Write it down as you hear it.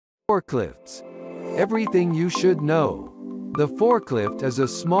Forklifts. Everything you should know. The forklift is a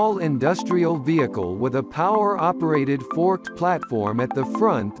small industrial vehicle with a power-operated forked platform at the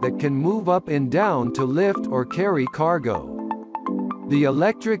front that can move up and down to lift or carry cargo. The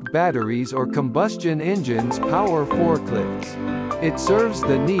electric batteries or combustion engines power forklifts. It serves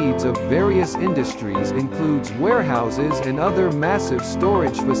the needs of various industries, includes warehouses and other massive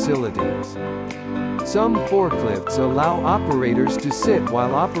storage facilities. Some forklifts allow operators to sit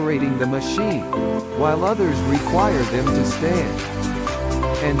while operating the machine, while others require them to stand.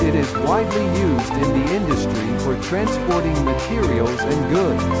 And it is widely used in the industry for transporting materials and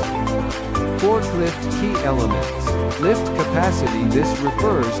goods. Forklift key elements. Lift capacity. This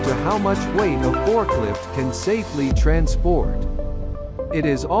refers to how much weight a forklift can safely transport. It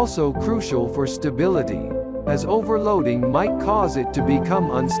is also crucial for stability, as overloading might cause it to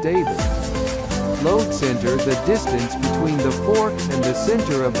become unstable. Load center. The distance between the fork and the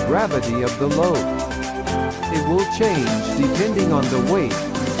center of gravity of the load. It will change depending on the weight,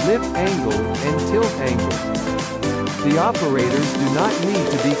 lift angle, and tilt angle. The operators do not need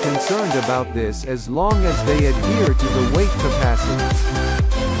to be concerned about this as long as they adhere to the weight capacity.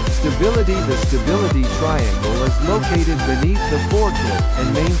 Stability. The stability triangle is located beneath the forklift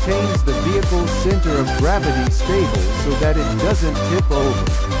and maintains the vehicle's center of gravity stable so that it doesn't tip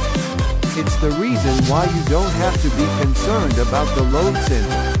over. It's the reason why you don't have to be concerned about the load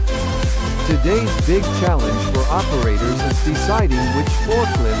center. Today's big challenge for operators is deciding which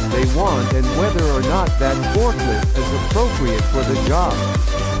forklift they want and whether or not that forklift is appropriate for the job.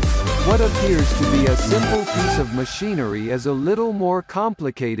 What appears to be a simple piece of machinery is a little more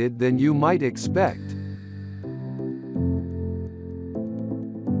complicated than you might expect.